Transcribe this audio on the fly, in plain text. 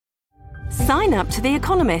Sign up to The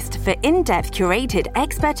Economist for in-depth curated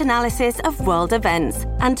expert analysis of world events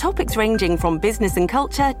and topics ranging from business and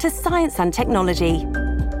culture to science and technology.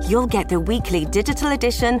 You'll get the weekly digital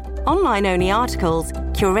edition, online-only articles,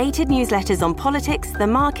 curated newsletters on politics, the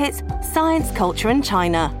markets, science, culture and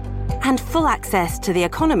China, and full access to The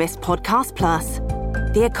Economist Podcast Plus.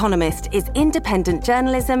 The Economist is independent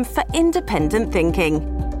journalism for independent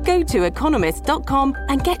thinking. Go to economist.com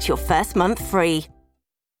and get your first month free.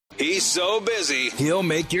 He's so busy, he'll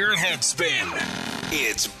make your head spin.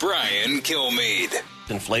 It's Brian Kilmeade.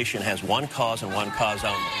 Inflation has one cause and one cause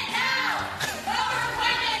only.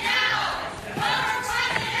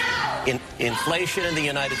 Inflation in the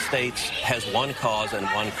United States has one cause and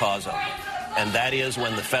one cause only, and that is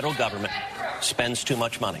when the federal government spends too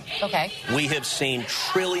much money. Okay. We have seen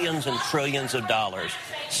trillions and trillions of dollars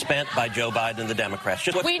spent by Joe Biden and the Democrats.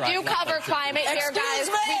 We do cover climate here, guys.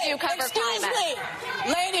 We do cover climate.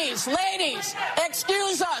 Ladies,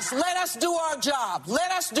 excuse us. Let us do our job.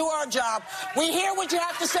 We hear what you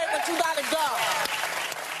have to say, but you got to go.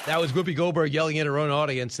 That was Whoopi Goldberg yelling at her own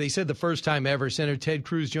audience. They said the first time ever. Senator Ted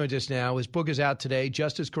Cruz joins us now. His book is out today,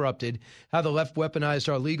 Justice Corrupted, How the Left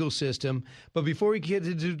Weaponized Our Legal System. But before we get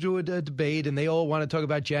into a debate, and they all want to talk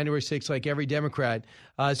about January 6th like every Democrat,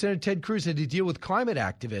 Senator Ted Cruz had to deal with climate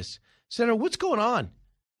activists. Senator, what's going on?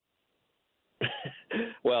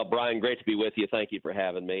 Well, Brian, great to be with you. Thank you for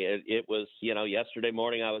having me. It was, yesterday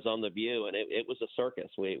morning I was on The View, and it was a circus.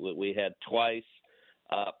 We had twice.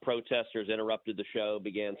 Protesters interrupted the show,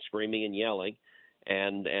 began screaming and yelling,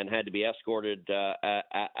 and had to be escorted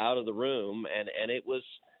out of the room. And it was,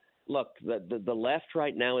 look, the left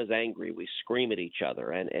right now is angry. We scream at each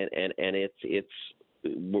other, and it's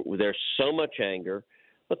there's so much anger.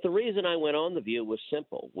 But the reason I went on The View was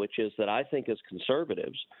simple, which is that I think as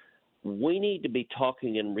conservatives, we need to be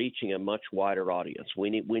talking and reaching a much wider audience. We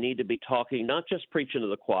need to be talking, not just preaching to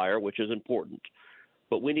the choir, which is important,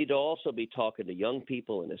 but we need to also be talking to young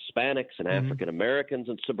people and Hispanics and African Americans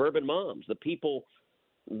and suburban moms, the people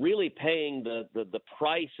really paying the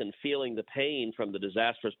price and feeling the pain from the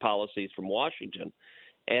disastrous policies from Washington.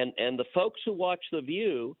 And the folks who watch The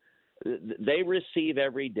View, they receive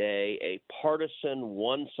every day a partisan,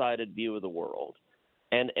 one-sided view of the world.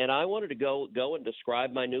 And I wanted to go and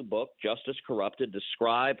describe my new book, Justice Corrupted,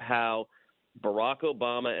 describe how Barack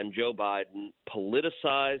Obama and Joe Biden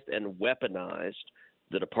politicized and weaponized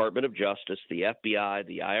the Department of Justice, the FBI,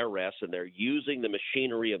 the IRS, and they're using the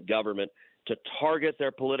machinery of government to target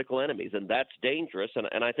their political enemies. And that's dangerous.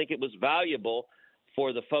 And I think it was valuable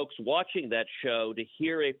for the folks watching that show to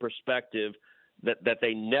hear a perspective that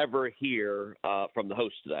they never hear from the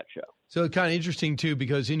host of that show. So it's kind of interesting, too,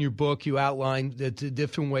 because in your book you outline the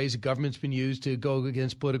different ways the government's been used to go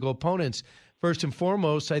against political opponents. First and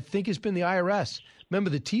foremost, I think it's been the IRS. Remember,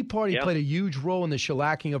 the Tea Party played a huge role in the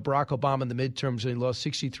shellacking of Barack Obama in the midterms, and he lost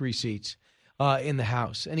 63 seats in the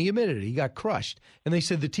House. And he admitted it. He got crushed. And they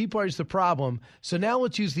said the Tea Party's the problem. So now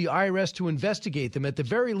let's use the IRS to investigate them. At the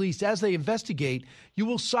very least, as they investigate, you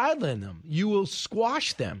will sideline them. You will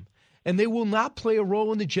squash them. And they will not play a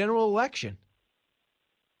role in the general election.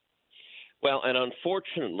 Well, and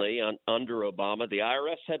unfortunately, under Obama, the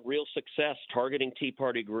IRS had real success targeting Tea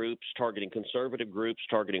Party groups, targeting conservative groups,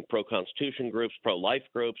 targeting pro-Constitution groups, pro-life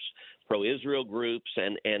groups, pro-Israel groups,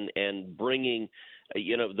 and bringing,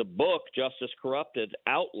 the book, Justice Corrupted,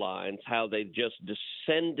 outlines how they just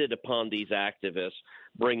descended upon these activists,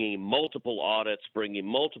 bringing multiple audits, bringing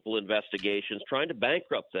multiple investigations, trying to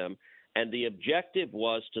bankrupt them. And the objective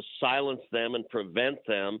was to silence them and prevent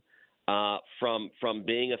them from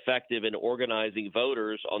being effective in organizing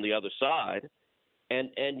voters on the other side. And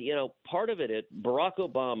part of it, Barack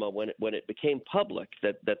Obama, when it became public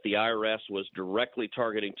that the IRS was directly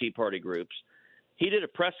targeting Tea Party groups, he did a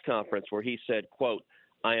press conference where he said, quote,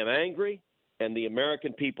 "I am angry, and the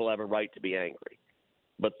American people have a right to be angry."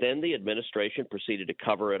 But then the administration proceeded to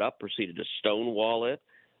cover it up, proceeded to stonewall it.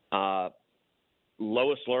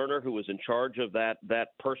 Lois Lerner, who was in charge of that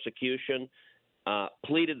persecution,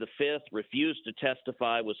 pleaded the Fifth, refused to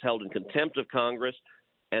testify, was held in contempt of Congress,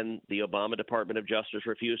 and the Obama Department of Justice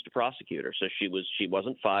refused to prosecute her. So she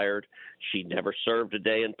wasn't fired. She never served a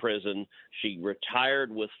day in prison. She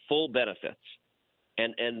retired with full benefits.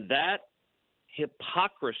 And that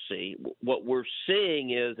hypocrisy, what we're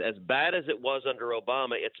seeing is, as bad as it was under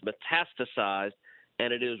Obama, it's metastasized.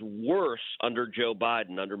 And it is worse under Joe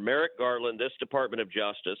Biden, under Merrick Garland, this Department of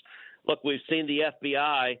Justice. Look, we've seen the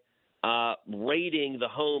FBI raiding the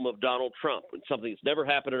home of Donald Trump, something that's never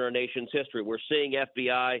happened in our nation's history. We're seeing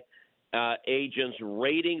FBI agents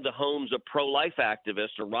raiding the homes of pro-life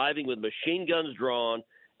activists, arriving with machine guns drawn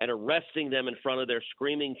and arresting them in front of their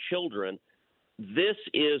screaming children. this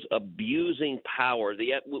is abusing power.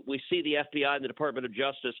 We see the FBI and the Department of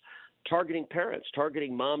Justice targeting parents,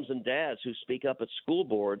 targeting moms and dads who speak up at school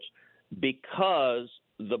boards because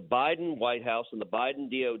the Biden White House and the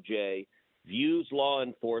Biden DOJ views law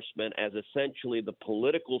enforcement as essentially the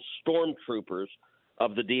political stormtroopers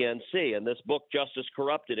of the DNC. And this book, Justice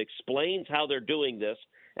Corrupted, explains how they're doing this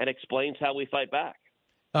and explains how we fight back.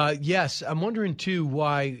 Yes, I'm wondering, too,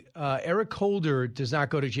 why Eric Holder does not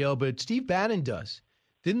go to jail, but Steve Bannon does.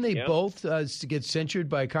 Didn't they both get censured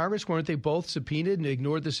by Congress? Weren't they both subpoenaed and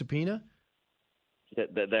ignored the subpoena?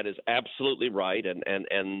 That is absolutely right.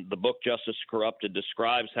 And the book Justice Corrupted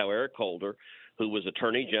describes how Eric Holder, who was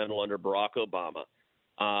Attorney General under Barack Obama,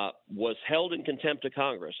 was held in contempt of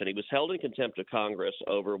Congress. And he was held in contempt of Congress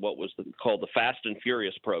over what was called the Fast and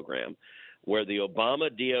Furious program, where the Obama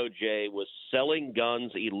DOJ was selling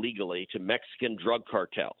guns illegally to Mexican drug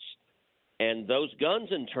cartels. And those guns,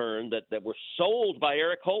 in turn, that were sold by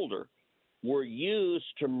Eric Holder were used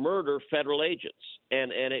to murder federal agents.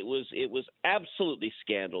 And it was absolutely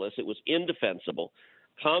scandalous. It was indefensible.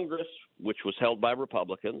 Congress, which was held by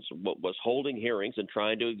Republicans, was holding hearings and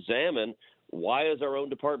trying to examine why is our own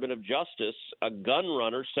Department of Justice a gun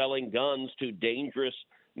runner selling guns to dangerous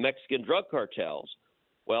Mexican drug cartels?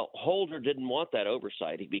 Well, Holder didn't want that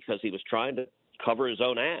oversight because he was trying to cover his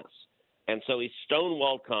own ass. And so he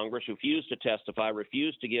stonewalled Congress, refused to testify,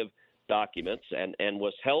 refused to give documents, and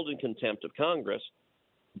was held in contempt of Congress.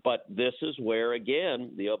 But this is where,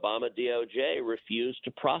 again, the Obama DOJ refused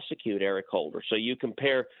to prosecute Eric Holder. So you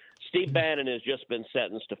compare Steve Bannon has just been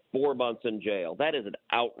sentenced to 4 months in jail. That is an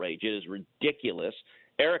outrage. It is ridiculous.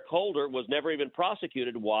 Eric Holder was never even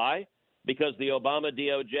prosecuted. Why? Because the Obama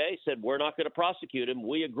DOJ said, we're not going to prosecute him.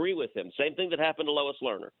 We agree with him. Same thing that happened to Lois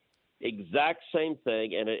Lerner. Exact same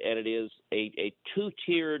thing, and it is a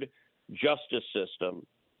two-tiered justice system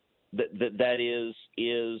that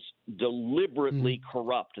is deliberately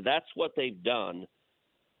corrupt. That's what they've done.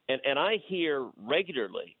 And I hear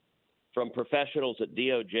regularly from professionals at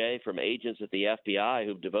DOJ, from agents at the FBI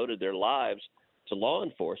who've devoted their lives to law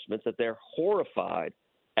enforcement, that they're horrified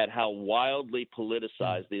at how wildly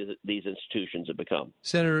politicized these institutions have become.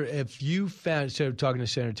 Senator, if you found, so talking to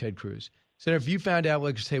Senator Ted Cruz, Senator, if you found out,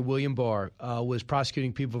 like, say, William Barr was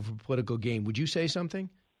prosecuting people for political gain, would you say something?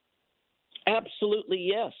 Absolutely,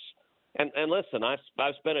 yes. And listen,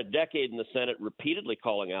 I've spent a decade in the Senate repeatedly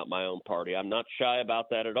calling out my own party. I'm not shy about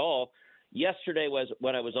that at all. Yesterday was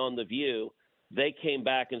when I was on The View, they came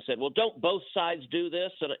back and said, well, don't both sides do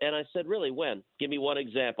this? And I said, really, when? Give me one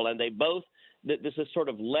example. And they both, this is sort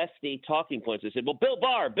of lefty talking points. They said, well, Bill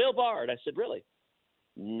Barr. And I said, really?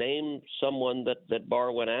 Name someone that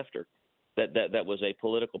Barr went after. That was a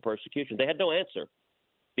political persecution. They had no answer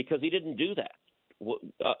because he didn't do that.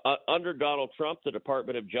 Under Donald Trump, the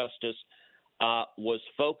Department of Justice was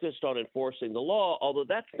focused on enforcing the law, although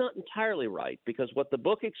that's not entirely right because what the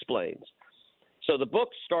book explains. So the book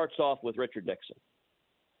starts off with Richard Nixon,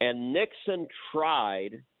 and Nixon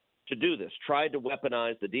tried to do this, tried to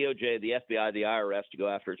weaponize the DOJ, the FBI, the IRS to go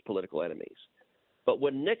after his political enemies. But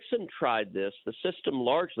when Nixon tried this, the system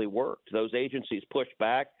largely worked. Those agencies pushed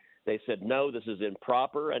back. They said, no, this is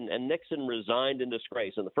improper, and Nixon resigned in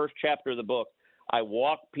disgrace. In the first chapter of the book, I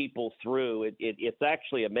walk people through. It's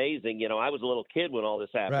actually amazing. You know, I was a little kid when all this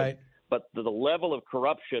happened, right. But the level of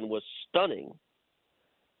corruption was stunning.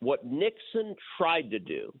 What Nixon tried to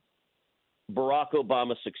do, Barack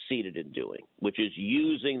Obama succeeded in doing, which is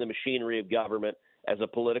using the machinery of government as a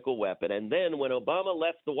political weapon. And then when Obama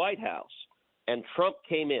left the White House and Trump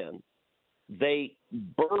came in, they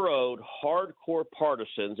burrowed hardcore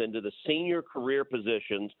partisans into the senior career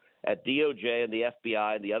positions at DOJ and the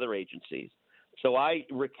FBI and the other agencies. So I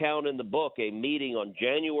recount in the book a meeting on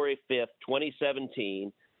January 5th,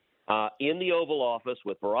 2017, in the Oval Office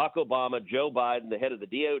with Barack Obama, Joe Biden, the head of the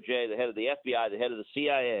DOJ, the head of the FBI, the head of the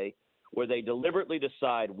CIA, where they deliberately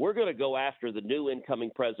decide we're going to go after the new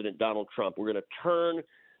incoming president, Donald Trump. We're going to turn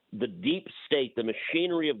the deep state, the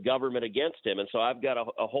machinery of government against him. And so I've got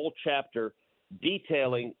a whole chapter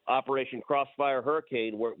detailing Operation Crossfire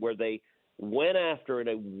Hurricane where they went after in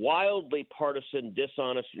a wildly partisan,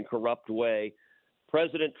 dishonest, and corrupt way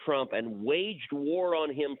President Trump and waged war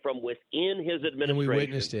on him from within his administration. And we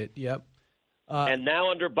witnessed it, yep. And now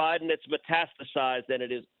under Biden, it's metastasized and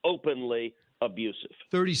it is openly abusive.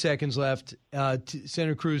 30 seconds left.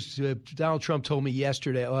 Senator Cruz, Donald Trump told me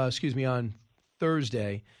on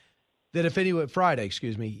Thursday, that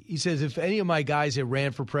he says, if any of my guys that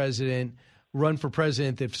run for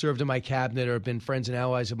president, that served in my cabinet or have been friends and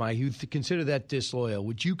allies of mine, you consider that disloyal.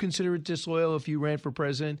 Would you consider it disloyal if you ran for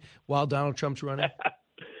president while Donald Trump's running?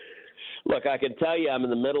 Look, I can tell you I'm in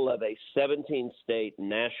the middle of a 17-state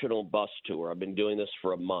national bus tour. I've been doing this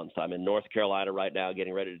for a month. I'm in North Carolina right now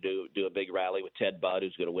getting ready to do a big rally with Ted Budd,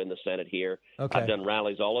 who's going to win the Senate here. Okay. I've done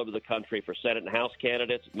rallies all over the country for Senate and House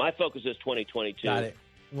candidates. My focus is 2022. Got it.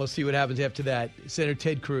 We'll see what happens after that. Senator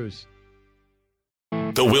Ted Cruz.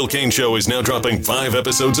 The Will Cain Show is now dropping 5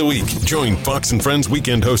 episodes a week. Join Fox & Friends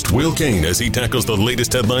weekend host Will Cain as he tackles the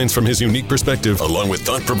latest headlines from his unique perspective, along with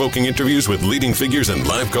thought-provoking interviews with leading figures and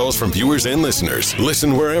live calls from viewers and listeners.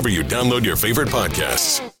 Listen wherever you download your favorite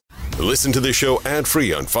podcasts. Listen to the show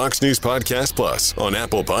ad-free on Fox News Podcast Plus, on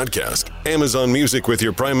Apple Podcast, Amazon Music with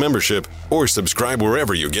your Prime membership, or subscribe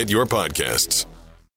wherever you get your podcasts.